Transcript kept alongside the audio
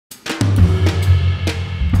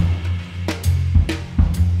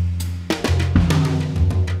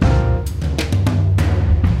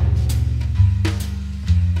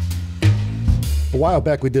while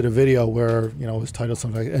back we did a video where, you know, it was titled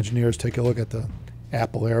something like "Engineers Take a Look at the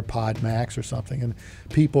Apple AirPod Max" or something, and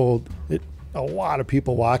a lot of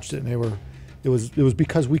people watched it, and it was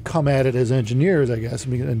because we come at it as engineers, I guess,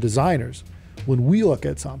 and designers. When we look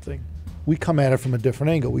at something, we come at it from a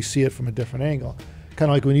different angle. We see it from a different angle.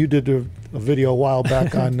 Kind of like when you did a video a while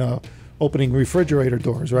back on opening refrigerator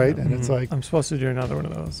doors, right? And it's like, I'm supposed to do another one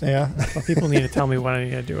of those. Yeah. Well, people need to tell me what I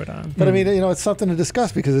need to do it on. But I mean, you know, it's something to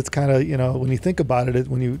discuss because it's kind of, you know, when you think about it,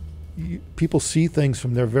 when people see things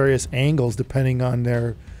from their various angles depending on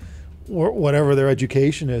their whatever their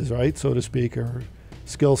education is, right, so to speak, or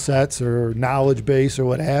skill sets or knowledge base or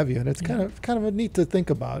what have you. And it's kind of neat to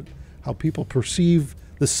think about how people perceive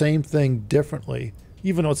the same thing differently,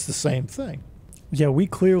 even though it's the same thing. Yeah, we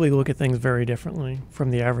clearly look at things very differently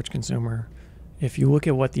from the average consumer. If you look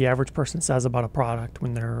at what the average person says about a product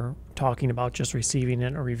when they're talking about just receiving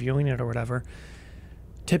it or reviewing it or whatever,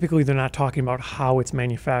 typically they're not talking about how it's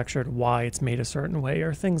manufactured, why it's made a certain way,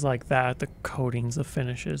 or things like that, the coatings, the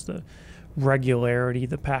finishes, the regularity,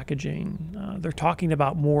 the packaging. They're talking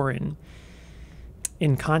about more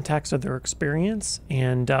in context of their experience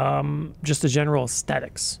and just the general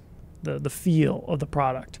aesthetics, the feel of the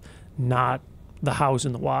product, not the hows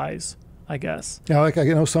and the whys, I guess. Yeah, like,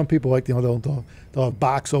 you know, some people, like, you know, they'll have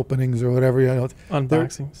box openings or whatever, you know.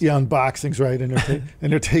 Unboxings. Yeah, unboxings, right.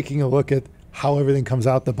 And they're taking a look at how everything comes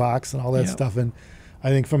out the box and all that stuff. And I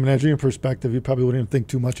think from an engineering perspective, you probably wouldn't even think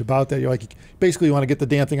too much about that. You're like, basically you want to get the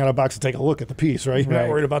damn thing out of the box and take a look at the piece, right? You're not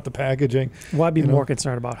worried about the packaging. Well, I'd be more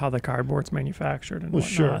concerned about how the cardboard's manufactured and whatnot.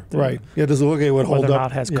 Sure, right. Yeah, does it look like it would hold whether or up?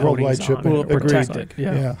 not it has coatings on it. Will it protect it?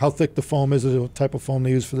 Yeah. How thick the foam is, what type of foam they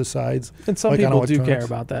use for the sides. And some people do care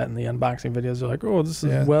about that in the unboxing videos. They're like, oh, this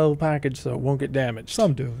is well packaged so it won't get damaged.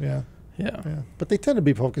 Some do, yeah. But they tend to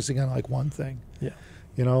be focusing on like one thing. Yeah.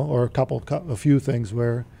 You know, or a few things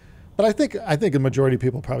where. But I think the majority of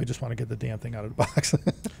people probably just want to get the damn thing out of the box.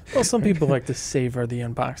 Well, some people like to savor the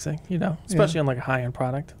unboxing, you know, especially on like a high-end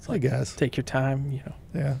product. It's like, I guess. Take your time, you know.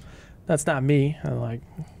 Yeah. That's not me. I like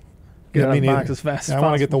get out of the box as fast as possible. I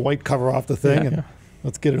want to get the white cover off the thing and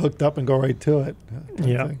let's get it hooked up and go right to it.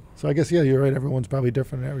 Yeah. So I guess, you're right. Everyone's probably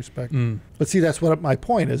different in that respect. But see, that's what my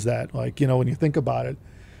point is, that, like, you know, when you think about it,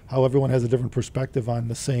 how everyone has a different perspective on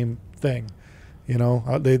the same thing. You know,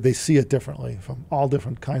 they see it differently from all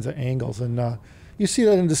different kinds of angles. And you see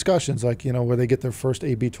that in discussions, like, you know, where they get their first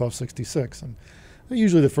AB 1266. And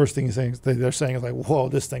usually the first thing they're saying is like, whoa,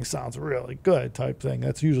 this thing sounds really good type thing.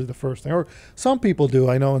 That's usually the first thing. Or some people do.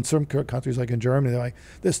 I know in some countries, like in Germany, they're like,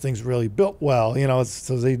 this thing's really built well. You know,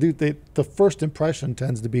 so the first impression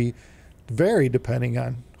tends to be varied depending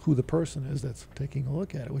on who the person is that's taking a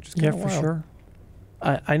look at it, which is kind of wild. For sure.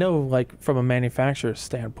 I know, like, from a manufacturer's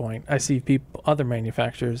standpoint, I see other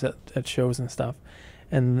manufacturers at shows and stuff,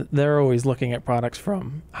 and they're always looking at products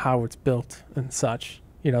from how it's built and such.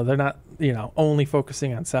 You know, they're not, you know, only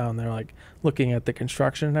focusing on sound. They're like looking at the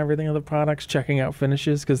construction and everything of the products, checking out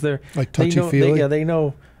finishes, because they're like touchy-feely. They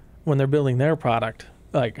know when they're building their product,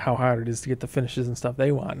 like how hard it is to get the finishes and stuff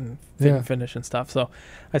they want and fit and finish and stuff. So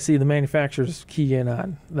I see the manufacturers key in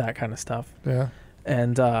on that kind of stuff. Yeah.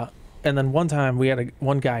 And then one time we had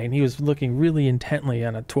one guy, and he was looking really intently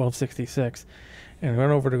on a 1266, and I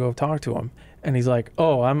went over to go talk to him, and he's like,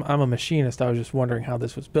 "Oh, I'm a machinist. I was just wondering how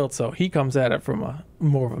this was built." So he comes at it from a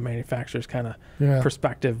more of a manufacturer's kind of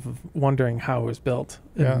perspective of wondering how it was built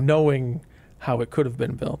and knowing how it could have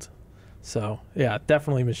been built. So yeah,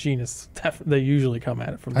 definitely machinists. They usually come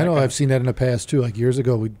at it from. I know I've seen that in the past too. Like years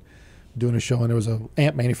ago, we doing a show, and there was a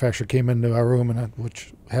amp manufacturer came into our room, and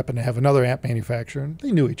which happened to have another amp manufacturer, and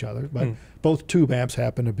they knew each other, but both tube amps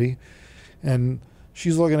happened to be. And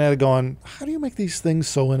she's looking at it going, how do you make these things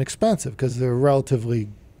so inexpensive? Because they're relatively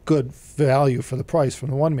good value for the price from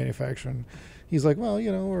the one manufacturer. And he's like, well,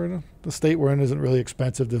 you know, we're in the state we're in isn't really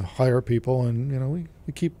expensive to hire people, and, you know,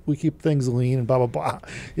 we keep things lean and blah blah blah,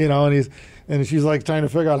 you know. And she's like trying to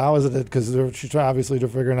figure out how is it, because she's obviously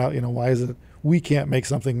figuring out, you know, why is it we can't make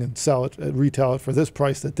something and sell it, retail it for this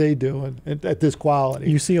price that they do and at this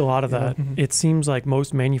quality. You see a lot of that. It seems like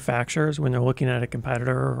most manufacturers, when they're looking at a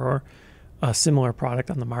competitor or a similar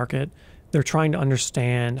product on the market, they're trying to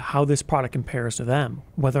understand how this product compares to them,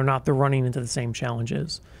 whether or not they're running into the same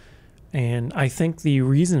challenges. And I think the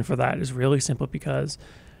reason for that is really simple, because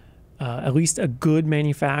at least a good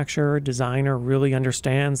manufacturer, designer really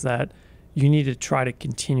understands that you need to try to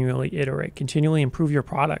continually iterate, continually improve your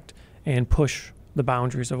product and push the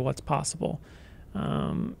boundaries of what's possible.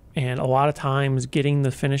 And a lot of times getting the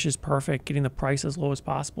finishes perfect, getting the price as low as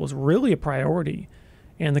possible is really a priority.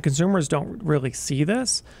 And the consumers don't really see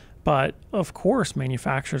this, but of course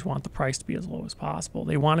manufacturers want the price to be as low as possible.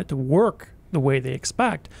 They want it to work the way they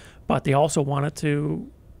expect, but they also want it to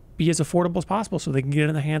be as affordable as possible so they can get it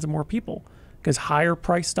in the hands of more people, because higher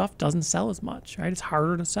price stuff doesn't sell as much, right? It's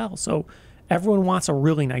harder to sell. So everyone wants a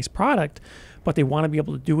really nice product, but they want to be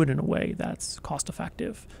able to do it in a way that's cost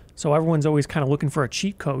effective. So everyone's always kind of looking for a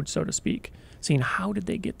cheat code, so to speak, seeing how did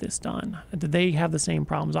they get this done? Did they have the same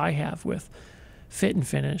problems I have with fit and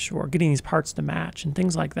finish or getting these parts to match and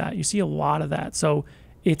things like that? You see a lot of that. So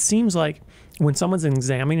it seems like when someone's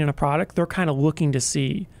examining a product, they're kind of looking to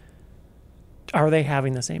see, are they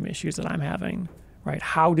having the same issues that I'm having, right?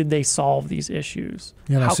 How did they solve these issues?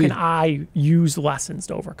 How can I use lessons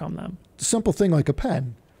to overcome them? A simple thing like a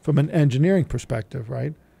pen, from an engineering perspective,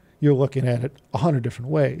 right? You're looking at it 100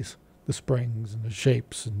 different ways, the springs and the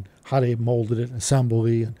shapes and how they molded it and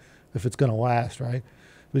assembly and if it's going to last, right?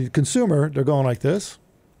 The consumer, they're going like this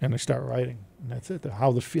and they start writing. And that's it,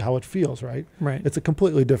 how it feels, right? Right. It's a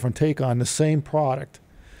completely different take on the same product,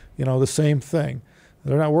 the same thing.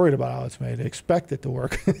 They're not worried about how it's made. They expect it to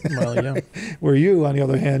work. Well, yeah. Where you, on the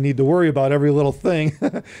other hand, need to worry about every little thing,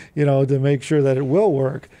 to make sure that it will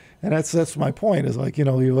work. And that's my point, is like, you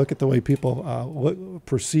look at the way people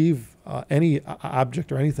perceive any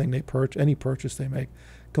object or anything any purchase they make,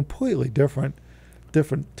 completely different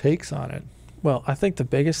takes on it. Well, I think the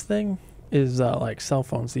biggest thing is like cell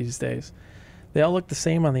phones these days. They all look the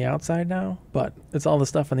same on the outside now, but it's all the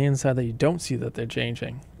stuff on the inside that you don't see that they're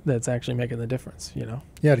changing that's actually making the difference,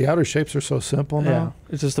 Yeah, the outer shapes are so simple now.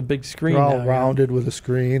 Yeah, it's just a big screen. They're all now, rounded with a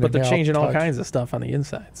screen. But they're changing all kinds of stuff on the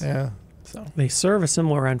insides. Yeah. So they serve a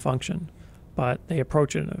similar end function, but they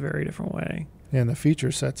approach it in a very different way. And the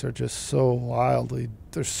feature sets are just so wildly,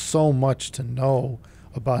 there's so much to know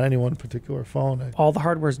about any one particular phone. All the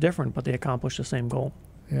hardware is different, but they accomplish the same goal.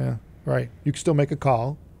 Yeah, right. You can still make a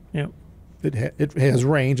call. Yep. It has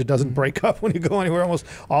range. It doesn't break up when you go anywhere. Almost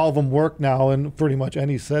all of them work now in pretty much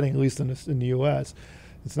any setting, at least in the U.S.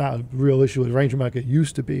 It's not a real issue with range like it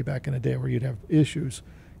used to be back in the day where you'd have issues.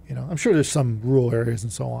 I'm sure there's some rural areas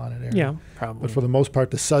and so on in there. Yeah, probably. But for the most part,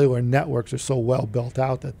 the cellular networks are so well built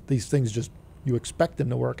out that these things you expect them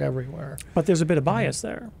to work everywhere. But there's a bit of bias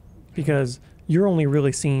there, because you're only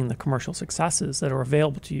really seeing the commercial successes that are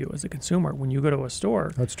available to you as a consumer. When you go to a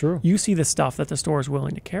store, that's true. You see the stuff that the store is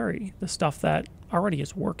willing to carry, the stuff that already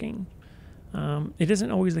is working. It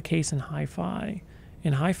isn't always the case in hi-fi.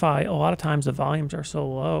 In hi-fi, a lot of times the volumes are so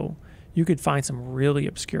low, you could find some really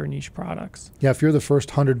obscure niche products. Yeah, if you're the first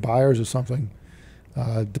 100 buyers or something,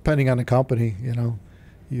 depending on the company,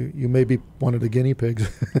 you may be one of the guinea pigs.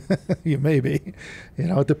 You may be.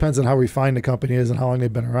 It depends on how refined the company is and how long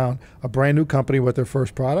they've been around. A brand new company with their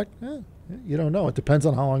first product, you don't know. It depends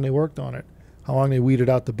on how long they worked on it, how long they weeded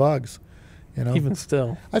out the bugs. Even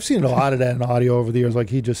still. I've seen a lot of that in audio over the years, like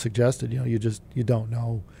he just suggested. You don't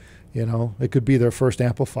know. It could be their first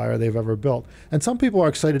amplifier they've ever built. And some people are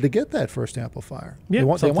excited to get that first amplifier. Yeah,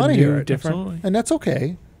 they want to hear it. Different. Absolutely. And that's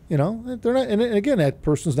okay. They're not, and again, that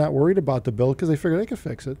person's not worried about the build because they figure they can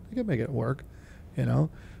fix it. They can make it work, but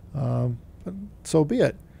so be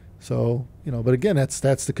it. So, but again, that's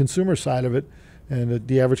the consumer side of it. And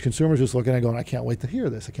the average consumer is just looking at it going, I can't wait to hear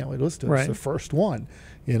this. I can't wait to listen to it. It's the first one,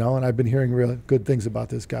 and I've been hearing really good things about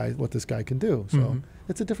this guy, what this guy can do. So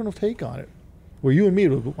it's a different take on it. Where you and me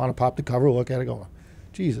would want to pop the cover, look at it, go,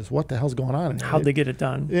 Jesus, what the hell's going on in here? How'd they get it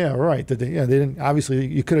done? Yeah, right. They didn't. Obviously,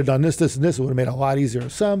 you could have done this, this, and this. It would have made a lot easier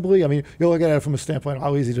assembly. I mean, you look at it from a standpoint of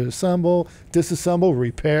how easy to assemble, disassemble,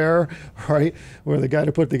 repair, right? Where the guy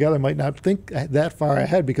to put it together might not think that far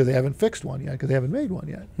ahead because they haven't fixed one yet, because they haven't made one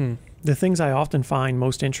yet. The things I often find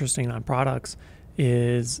most interesting on products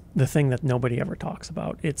is the thing that nobody ever talks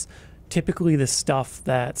about. It's typically the stuff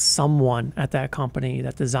that someone at that company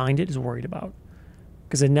that designed it is worried about.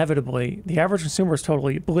 Because inevitably, the average consumer is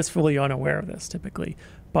totally blissfully unaware of this typically.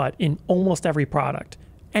 But in almost every product,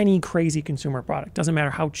 any crazy consumer product, doesn't matter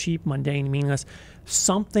how cheap, mundane, meaningless,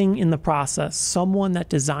 something in the process, someone that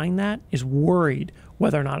designed that is worried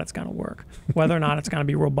whether or not it's going to work, whether or not it's going to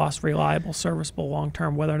be robust, reliable, serviceable,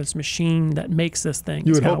 long-term, whether it's machine that makes this thing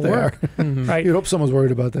is going to work. Right? You'd hope someone's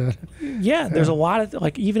worried about that. Yeah, there's a lot of,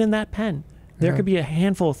 like even in that pen, there could be a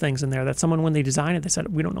handful of things in there that someone, when they designed it, they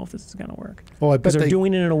said, we don't know if this is going to work. Oh, I bet because they're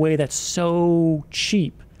doing it in a way that's so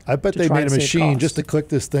cheap. I bet they made a machine just to click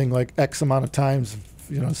this thing like X amount of times,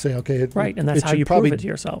 say, okay. Right, and that's how you prove it to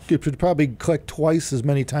yourself. It should probably click twice as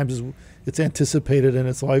many times as it's anticipated in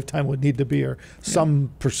its lifetime would need to be, or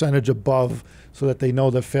some percentage above, so that they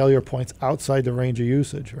know the failure points outside the range of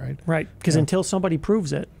usage, right? Right, because until somebody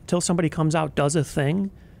proves it, until somebody comes out, does a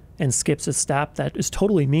thing, and skips a step that is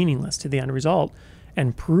totally meaningless to the end result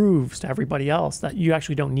and proves to everybody else that you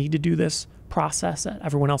actually don't need to do this process that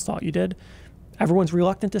everyone else thought you did, everyone's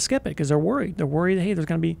reluctant to skip it because they're worried. They're worried, hey, there's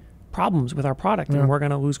going to be problems with our product and we're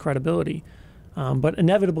going to lose credibility. But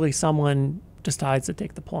inevitably, someone decides to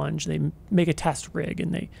take the plunge. They make a test rig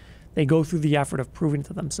and they go through the effort of proving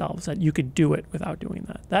to themselves that you could do it without doing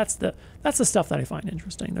that. That's the stuff that I find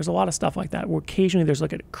interesting. There's a lot of stuff like that where occasionally there's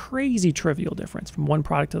like a crazy trivial difference from one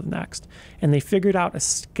product to the next, and they figured out a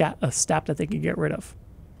step that they can get rid of,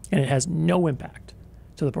 and it has no impact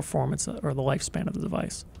to the performance or the lifespan of the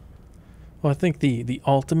device. Well, I think the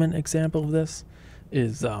ultimate example of this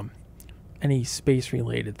is any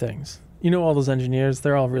space-related things. You know, all those engineers,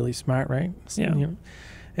 they're all really smart, right? Yeah. You know?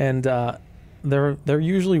 And they're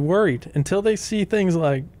usually worried until they see things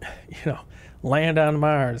like, land on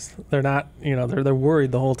Mars. They're not, they're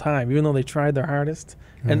worried the whole time, even though they tried their hardest.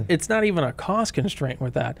 And it's not even a cost constraint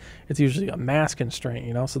with that. It's usually a mass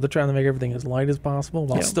constraint, So they're trying to make everything as light as possible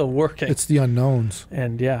while still working. It's the unknowns.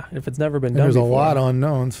 And if it's never been done there's before, a lot of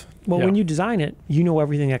unknowns. Well, when you design it, you know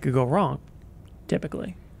everything that could go wrong,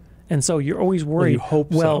 typically. And so you're always worried,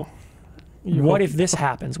 so. What if this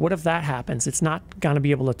happens? What if that happens? It's not going to be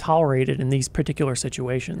able to tolerate it in these particular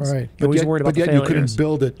situations. Right. You're always worried about the failures. But yet you couldn't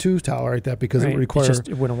build it to tolerate that because it would require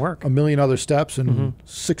it wouldn't work. a million other steps and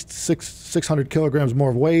 600 kilograms more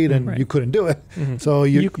of weight, and you couldn't do it. So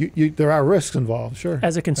there are risks involved, sure.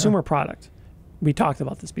 As a consumer product, we talked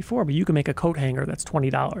about this before, but you can make a coat hanger that's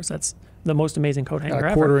 $20. That's the most amazing coat hanger ever.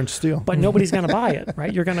 A quarter-inch steel. But nobody's going to buy it,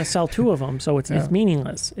 right? You're going to sell 2 of them, so it's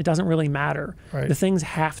meaningless. It doesn't really matter. Right. The things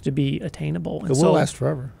have to be attainable. It will last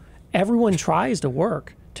forever. Everyone tries to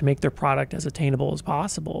work to make their product as attainable as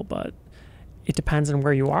possible, but it depends on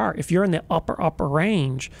where you are. If you're in the upper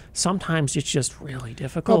range, sometimes it's just really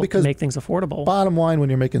difficult to make things affordable. Bottom line, when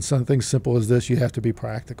you're making something simple as this, you have to be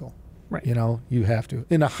practical. Right. You have to.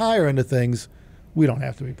 In the higher end of things, we don't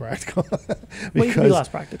have to be practical. Well, you can be less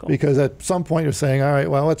practical. Because at some point you're saying, all right,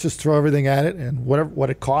 well, let's just throw everything at it, and what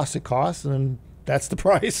it costs, and that's the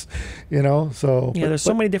price, So there's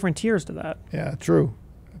so many different tiers to that. Yeah, true.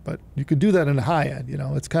 But you can do that in the high end,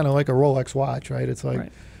 It's kind of like a Rolex watch, right? It's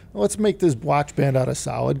like, well, let's make this watch band out of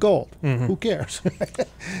solid gold. Who cares?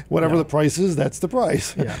 Whatever the price is, that's the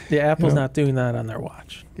price. Yeah, Apple's not doing that on their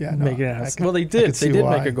watch. Yeah, no, making it well, they did. They did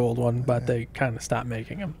make a gold one, but they kind of stopped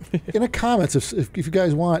making them. In the comments, if you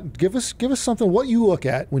guys want, give us something what you look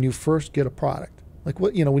at when you first get a product. Like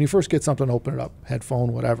when you first get something, open it up,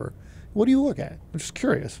 headphone, whatever. What do you look at? I'm just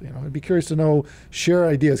curious. I'd be curious to know, share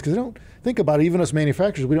ideas, because I don't think about it. Even as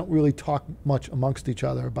manufacturers, we don't really talk much amongst each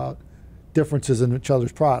other about differences in each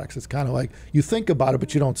other's products. It's kind of like you think about it,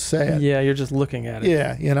 but you don't say it. Yeah, you're just looking at it.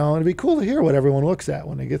 Yeah, it'd be cool to hear what everyone looks at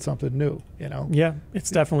when they get something new, Yeah, it's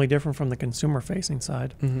definitely different from the consumer-facing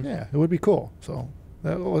side. Yeah, it would be cool. So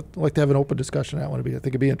I'd like to have an open discussion on that one. I think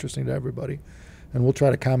it'd be interesting to everybody. And we'll try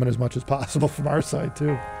to comment as much as possible from our side,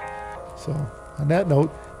 too. So on that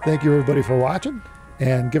note, thank you, everybody, for watching.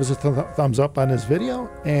 And give us a thumbs up on this video.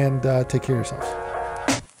 And take care of yourselves.